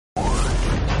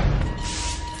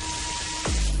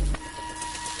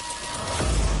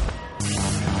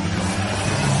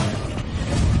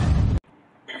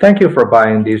Thank you for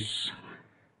buying these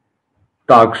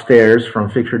dog stairs from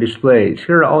Fixture Displays.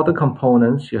 Here are all the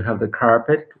components. You have the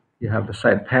carpet, you have the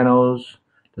side panels,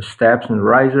 the steps and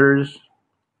risers,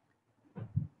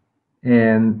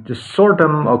 and just sort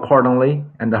them accordingly,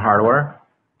 and the hardware.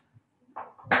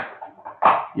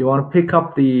 You want to pick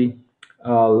up the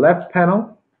left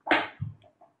panel.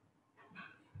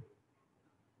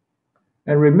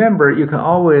 And remember, you can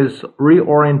always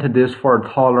reorient this for a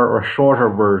taller or shorter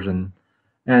version.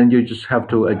 And you just have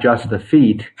to adjust the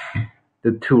feet,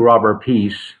 the two rubber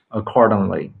piece,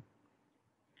 accordingly.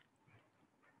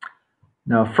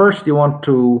 Now first you want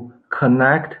to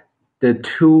connect the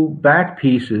two back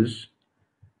pieces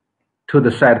to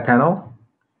the side panel.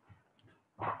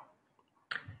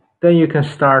 Then you can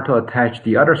start to attach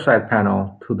the other side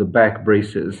panel to the back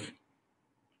braces.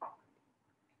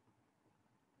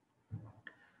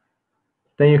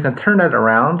 Then you can turn it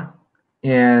around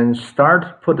and start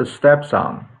to put the steps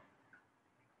on.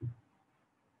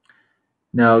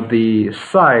 Now the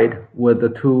side with the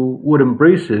two wooden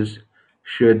braces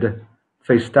should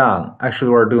face down.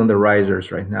 Actually, we're doing the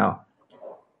risers right now.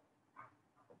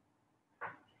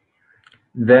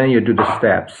 Then you do the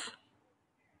steps.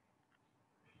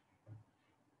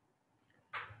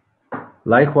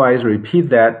 Likewise, repeat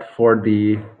that for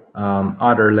the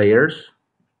other layers.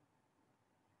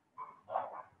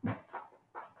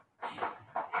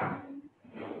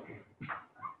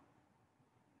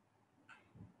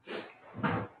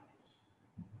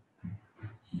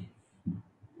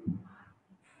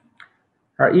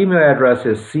 Our email address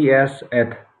is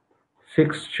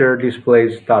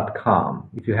cs@fixturedisplays.com.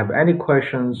 If you have any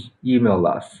questions, email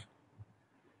us.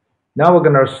 Now we're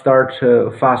going to start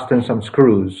to fasten some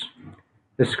screws.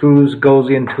 The screws goes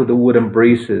into the wooden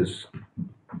braces.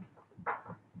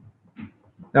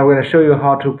 Now we're going to show you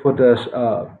how to put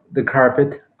the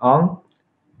carpet on.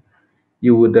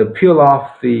 You would peel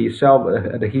off the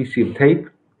self-adhesive tape,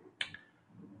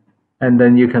 and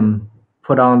then you can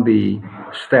put on the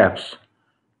steps.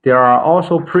 There are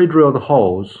also pre-drilled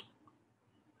holes.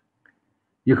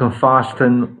 You can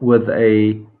fasten with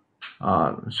a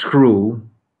screw.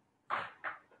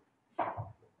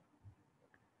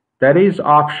 That is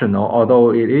optional,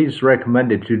 although it is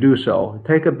recommended to do so.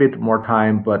 Take a bit more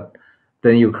time, but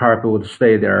then your carpet would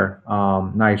stay there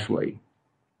nicely.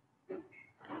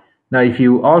 Now, if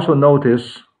you also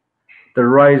notice, the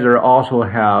riser also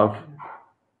have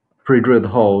pre-drilled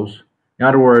holes. In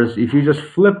other words, if you just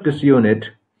flip this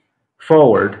unit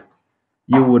forward,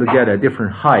 you would get a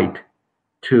different height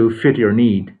to fit your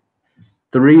need.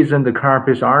 The reason the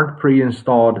carpets aren't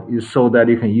pre-installed is so that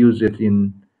you can use it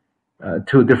in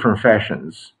two different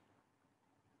fashions.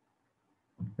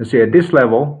 Let's see, at this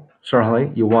level,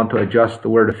 certainly you want to adjust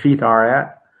where the feet are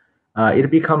at.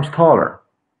 It becomes taller.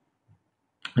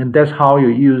 And that's how you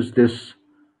use this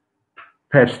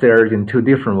pet stairs in two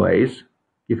different ways.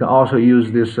 You can also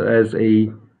use this as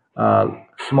a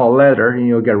small ladder in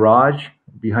your garage,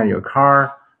 behind your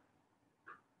car,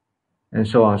 and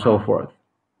so on and so forth.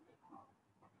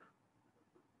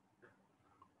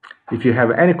 If you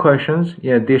have any questions,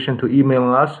 in addition to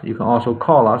emailing us, you can also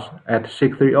call us at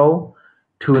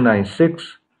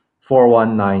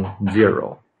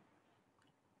 630-296-4190.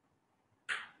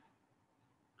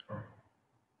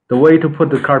 The way to put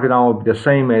the carpet on will be the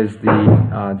same as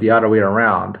the other way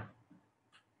around.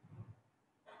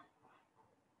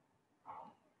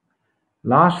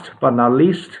 Last but not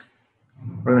least,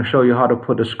 we're going to show you how to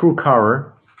put the screw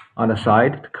cover on the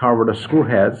side to cover the screw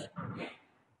heads.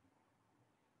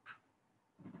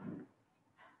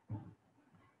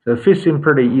 So it fits in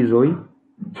pretty easily.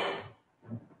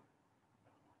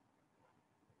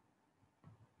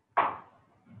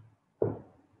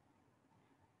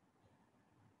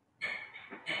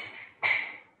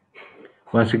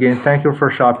 Once again, thank you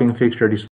for shopping Fixture Displays.